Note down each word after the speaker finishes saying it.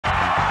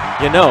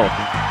You know.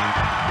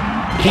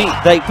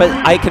 But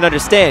I can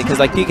understand, because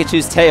like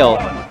Pikachu's tail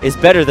is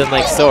better than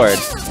Link's sword.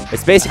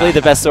 It's basically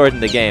the best sword in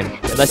the game,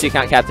 unless you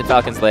count Captain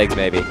Falcon's legs,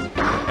 maybe.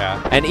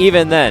 Yeah. And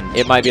even then,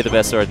 it might be the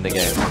best sword in the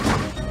game.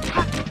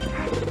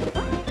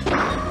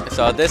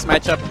 So this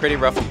matchup pretty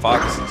rough for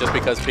Fox, just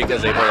because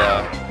Pika's able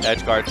to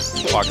edge guard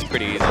Fox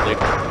pretty easily.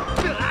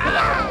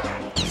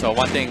 So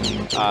one thing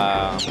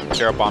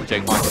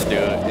ZeroBombJake wants to do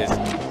is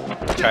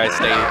try to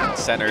stay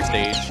center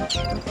stage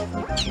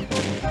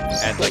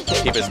and like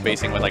keep his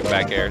spacing with like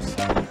back airs.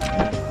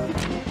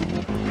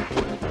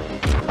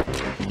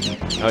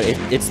 Oh,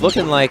 it's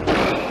looking like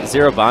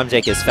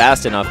ZeroBombJake is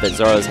fast enough that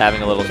Zorro's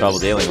having a little trouble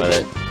dealing with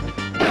it.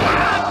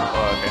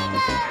 Oh,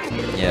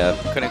 okay. Yeah.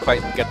 Couldn't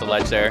quite get the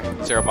ledge there.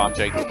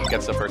 ZeroBombJake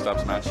gets the first up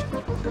smash.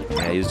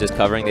 Yeah, he was just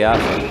covering the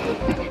option.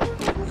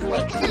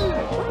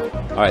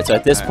 Alright, so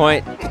at this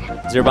point,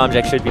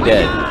 ZeroBombJake should be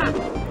dead.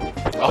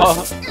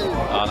 Oh!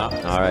 Oh no.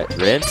 Alright,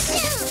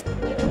 rinse.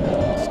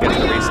 Just getting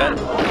the reset.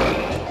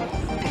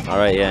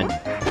 Alright, yeah, and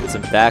gets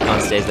him back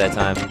on stage that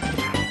time.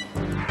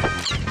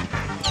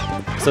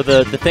 So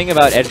the thing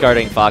about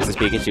edgeguarding Fox's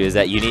Pikachu is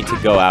that you need to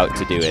go out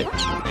to do it.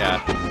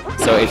 Yeah.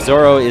 So if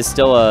Zorro is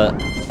still a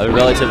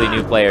relatively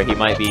new player, he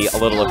might be a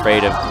little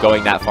afraid of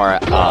going that far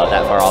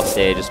off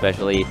stage,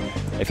 especially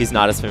if he's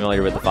not as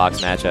familiar with the Fox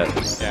matchup.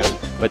 Yeah.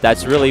 But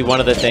that's really one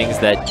of the things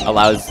that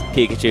allows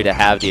Pikachu to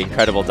have the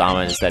incredible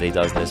dominance that he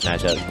does in this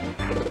matchup.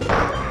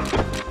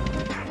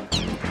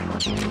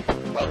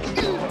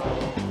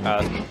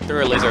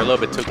 Threw a laser a little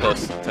bit too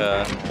close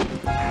to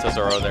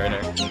Zorro there.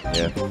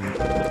 Yeah.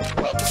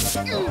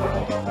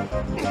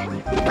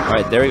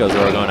 Alright, there we go,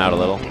 Zorro going out a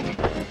little.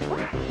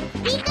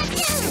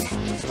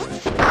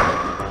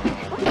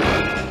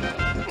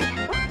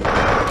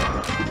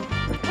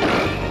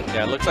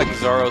 Yeah, it looks like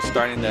Zorro's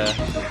starting to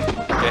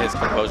get his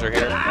composure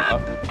here. Oh,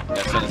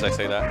 as soon as I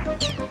say that.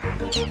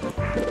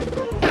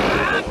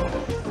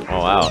 Oh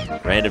wow,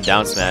 random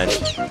down smash.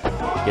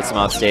 Gets him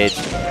off stage.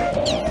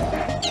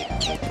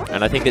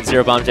 And I think that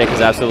ZeroBombJake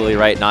is absolutely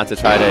right not to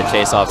try to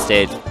chase off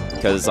stage,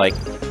 because like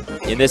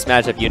in this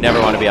matchup you never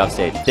want to be off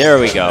stage. There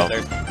we go.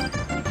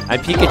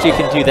 And Pikachu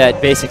can do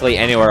that basically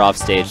anywhere off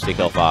stage to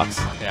kill Fox.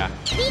 Yeah.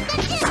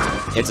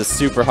 It's a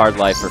super hard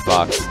life for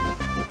Fox.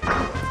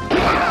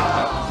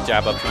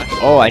 Jab up smash.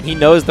 Oh, and he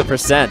knows the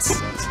percents.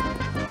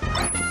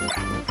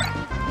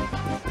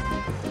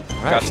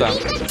 Got some.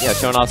 Yeah,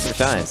 showing off some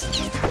shines.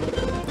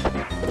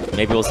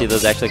 Maybe we'll see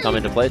those actually come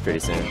into play pretty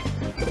soon,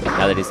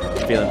 now that he's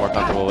feeling more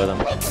comfortable with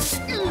them.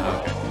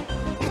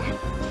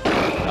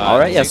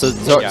 Alright, yeah, so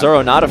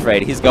Zorro not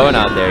afraid. He's going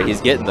out there.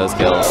 He's getting those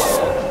kills.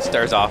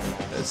 Stares off.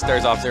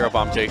 Stares off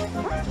ZeroBombJake.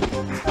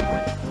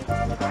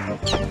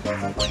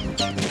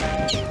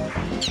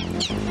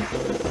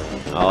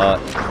 Oh,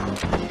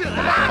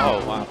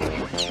 wow.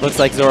 Looks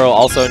like Zorro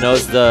also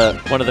knows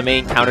one of the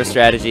main counter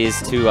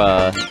strategies to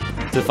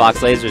Fox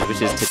lasers,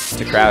 which is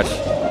to crouch.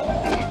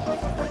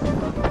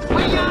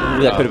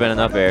 Ooh, that could have been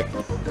enough air.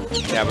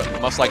 Yeah,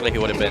 but most likely he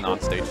would have been on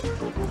stage.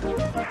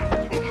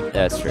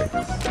 That's true.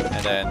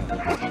 And then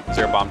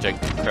ZeroBombJake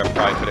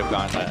probably could have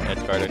gone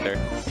edge guard right there.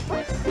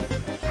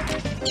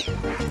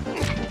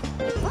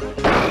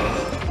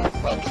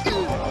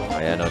 Oh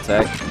yeah, no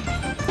tech.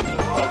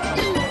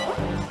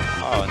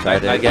 Oh, Try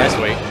that again. Nice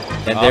weight.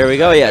 And there we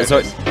go. Yeah,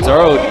 so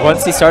Zorro,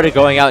 once he started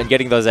going out and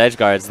getting those edge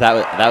guards, that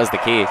was the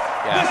key.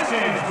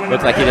 Yeah.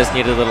 Looked like he just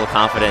needed a little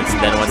confidence,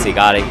 and then once he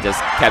got it, he just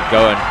kept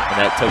going, and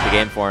that took the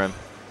game for him.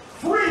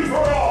 Free for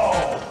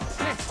all.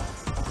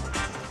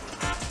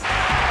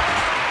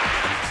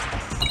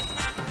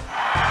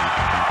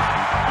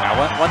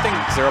 Now, one thing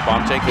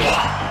ZeroBombJake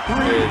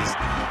is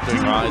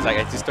doing wrong is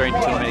like he's throwing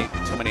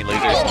too many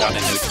lasers down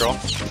in neutral,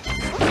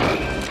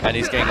 and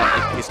he's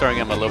throwing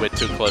them a little bit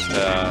too close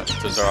to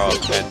Zorro,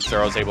 and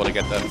Zorro's able to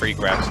get the free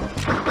grabs.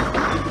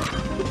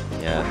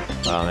 Yeah.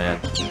 Oh man.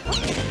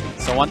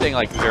 So one thing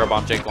like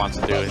ZeroBombJake wants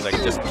to do is like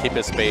just keep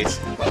his space,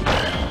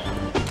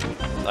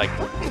 like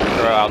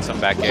throw out some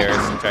back airs,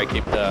 and try to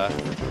keep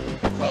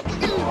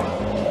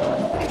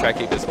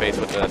his space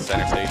with the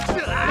center stage.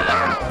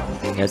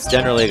 Yeah, it's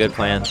generally a good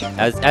plan.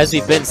 As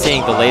we've been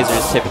seeing, the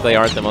lasers typically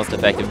aren't the most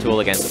effective tool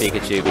against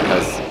Pikachu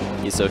because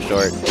he's so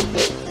short.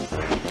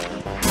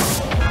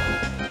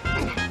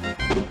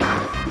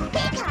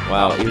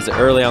 Wow, he was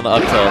early on the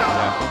up tilt,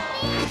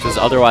 which was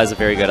otherwise a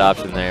very good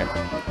option there.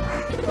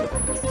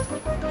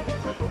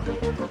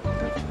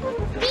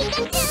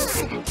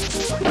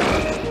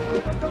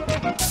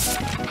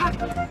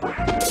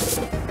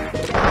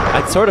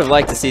 I'd sort of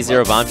like to see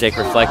ZeroBombJake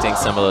reflecting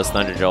some of those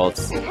Thunder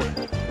Jolts. Okay,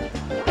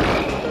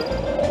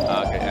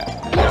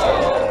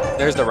 yeah.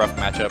 There's the rough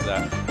matchup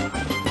that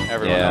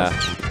everyone knows.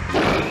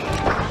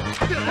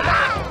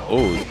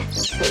 Ooh,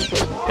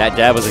 that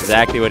jab was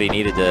exactly what he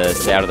needed to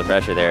stay out of the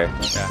pressure there.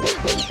 Yeah.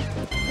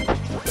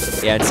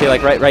 Yeah, and see,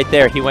 like right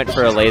there, he went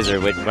for a laser,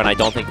 when I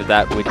don't think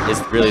that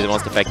is really the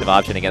most effective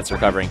option against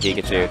recovering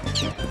Pikachu.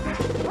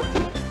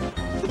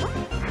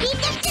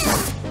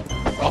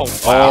 Oh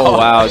wow! Oh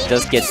wow!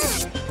 Just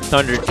gets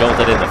Thunder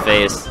jolted in the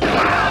face.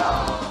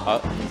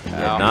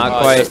 No,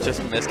 not quite.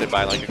 Just missed it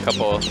by like a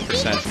couple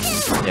percent.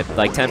 Yeah,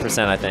 like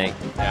 10%, I think.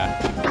 Yeah.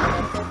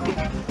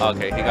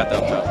 Okay, he got the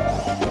up tilt.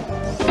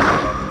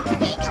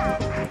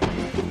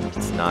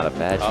 It's not a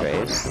bad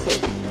trade.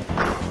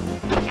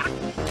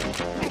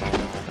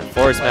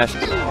 Forward smash.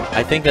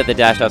 I think that the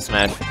dash up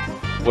smash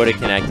would have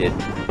connected.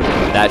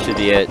 That should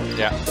be it.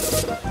 Yeah.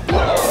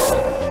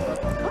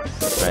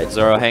 Right,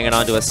 Zorro hanging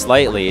on to a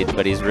slight lead,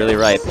 but he's really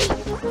ripe.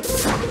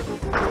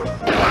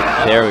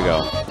 There we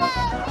go.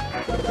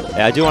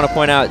 Yeah, I do want to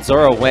point out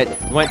Zorro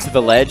went to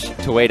the ledge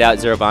to wait out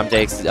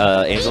ZeroBombJake's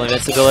Angel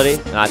Invincibility,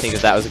 and I think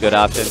that was a good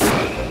option.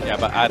 Yeah,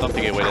 but I don't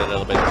think it waited a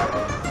little bit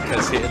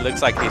because it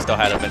looks like he still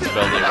had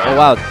invincibility. Right? Oh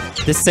wow,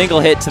 this single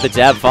hit to the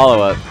jab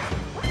follow-up.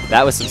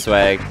 That was some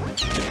swag.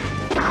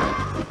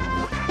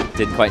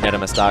 Didn't quite net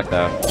him a stock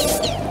though.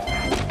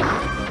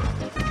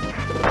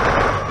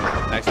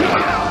 Nice.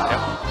 Yep.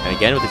 And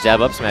again with the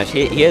jab up smash,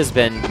 he has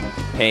been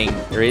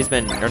he's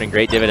been earning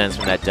great dividends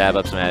from that jab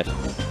up smash.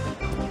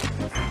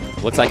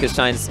 Looks like his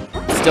shines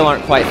still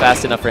aren't quite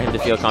fast enough for him to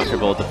feel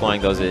comfortable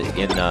deploying those in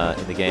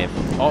the game.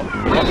 Oh.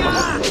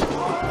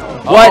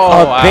 What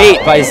a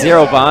bait by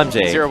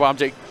ZeroBombJake.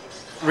 ZeroBombJake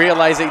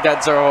realizing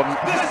that Zorro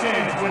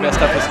messed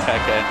up his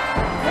tech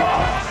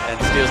and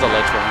steals the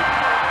ledge from him.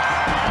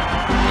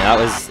 Yeah,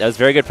 that was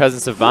very good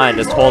presence of mind.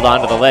 Just hold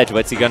on to the ledge.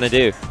 What's he gonna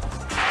do?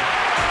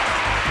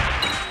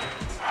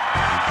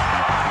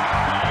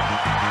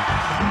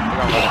 We're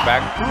gonna run it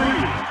back.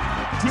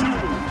 3, 2,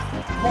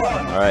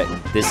 1. All right,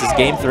 this is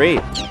game 3.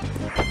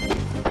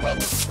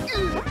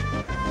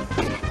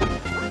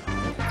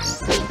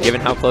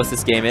 Given how close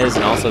this game is,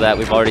 and also that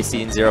we've already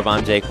seen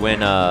ZeroBombJake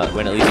win at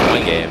least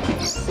one game.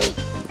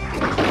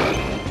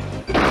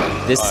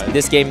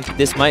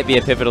 This might be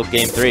a pivotal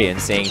game 3 in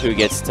seeing who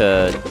gets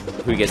to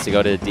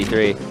go to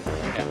D3.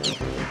 Yeah.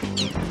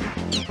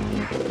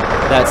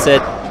 That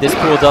said, this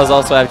pool does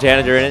also have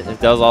Janitor in it. It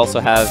does also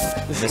have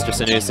Mr.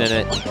 Sanus in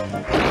it.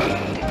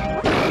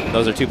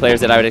 Those are two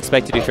players that I would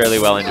expect to do fairly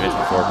well in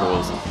Division 4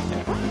 pools.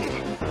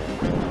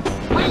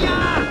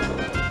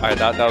 Alright,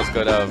 that was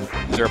good of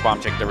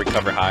ZeroBombJake to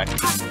recover high.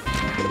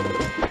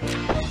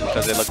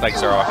 Because it looked like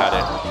Zorro had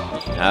it.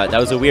 That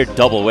was a weird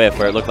double whiff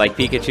where it looked like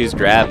Pikachu's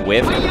grab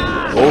whiffed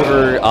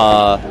over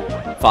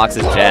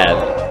Fox's jab.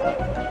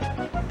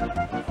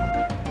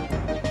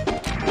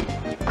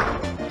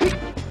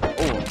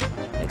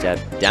 And jab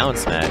down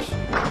smash.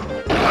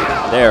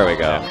 There we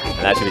go.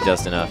 That should be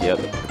just enough, yep.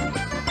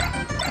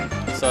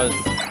 So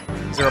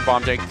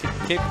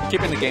ZeroBombJake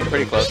keeping the game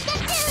pretty close.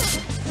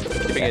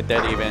 Keeping it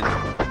dead even.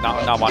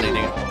 Not wanting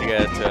to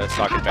get to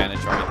stock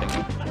advantage or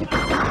anything.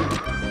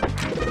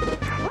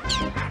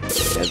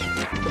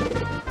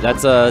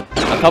 That's a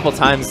couple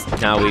times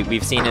now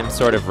we've seen him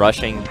sort of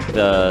rushing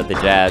the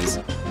jabs.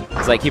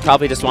 It's like he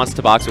probably just wants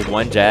to box with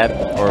one jab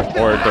or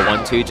the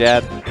 1-2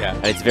 jab. Yeah.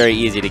 And it's very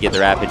easy to get the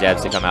rapid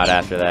jabs to come out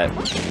after that.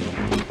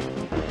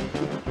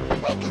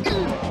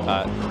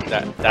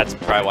 That's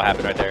probably what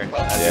happened right there,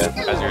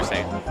 as you were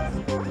saying.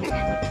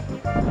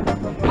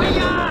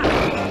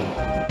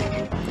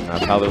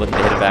 Probably looking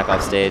to hit it back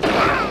off stage,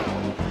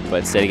 but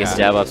instead he gets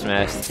jab up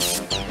smash.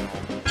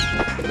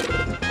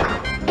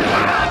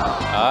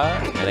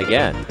 And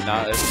again.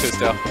 No, it's 2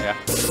 still, yeah.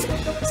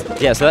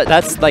 Yeah, so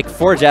that's like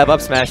 4 jab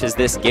up smashes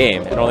this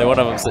game, and only one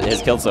of them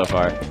has killed so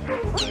far.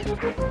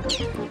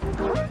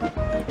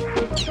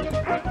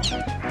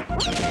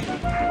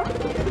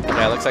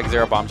 Yeah, it looks like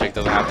ZeroBombJake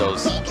doesn't have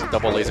those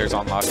double lasers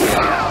on lock.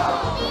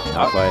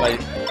 Not quite.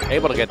 But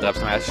able to get the up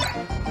smash.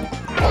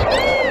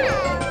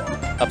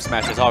 Up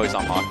smash is always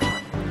on lock.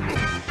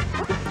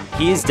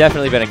 He's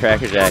definitely been a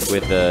crackerjack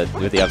with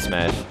the up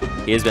smash.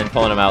 He has been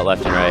pulling him out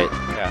left and right.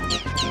 Yeah.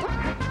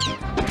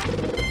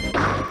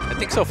 I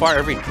think so far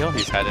every kill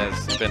he's had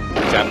has been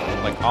jab,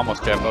 like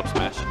almost jab up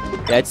smash.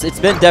 Yeah, it's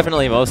been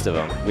definitely most of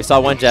them. We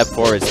saw one jab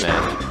forward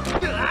smash.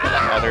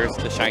 Oh, there's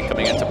the shine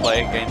coming into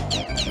play again.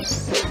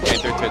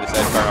 Enter to the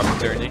side bar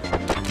opportunity.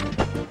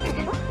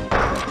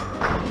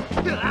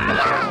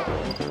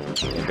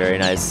 And very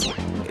nice.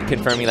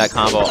 Confirming that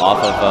combo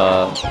off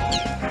of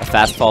a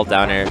fast fall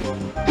down air.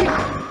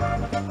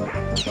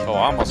 Oh,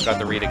 almost got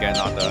the read again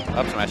on the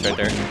up smash right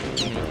there.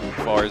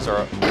 For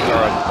Zorro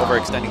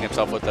overextending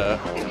himself with the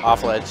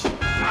off ledge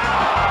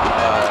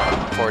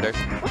forward air.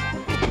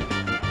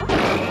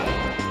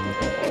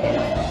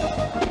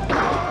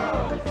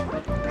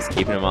 Just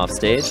keeping him off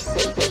stage.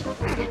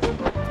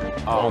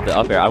 Oh, the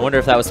up air. I wonder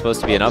if that was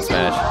supposed to be an up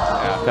smash.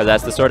 Yeah. Because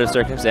that's the sort of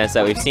circumstance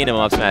that we've seen him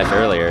up smash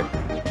earlier.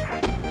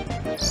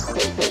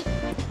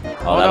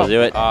 Oh, that'll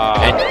do it.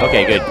 And,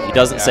 okay, good. He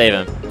doesn't save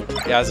him.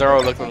 Yeah,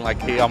 Zorro looking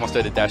like he almost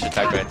did a dash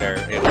attack right there,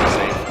 able to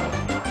save.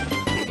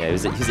 Yeah,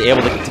 he's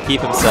able to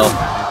keep himself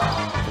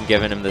from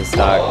giving him the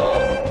stock.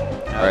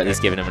 Or at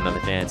least giving him another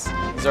chance.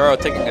 Zorro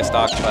taking a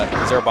stock, but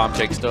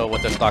ZeroBombJake still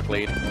with the stock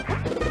lead.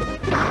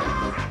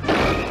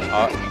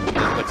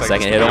 Looks like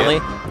second hit only?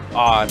 Oh,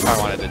 I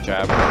probably wanted to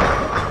jab.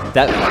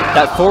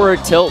 That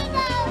forward tilt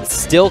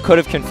still could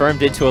have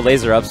confirmed into a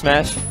laser up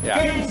smash.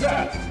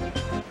 Yeah.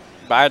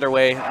 But either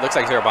way, looks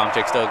like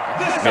ZeroBombJake still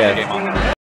got the game on.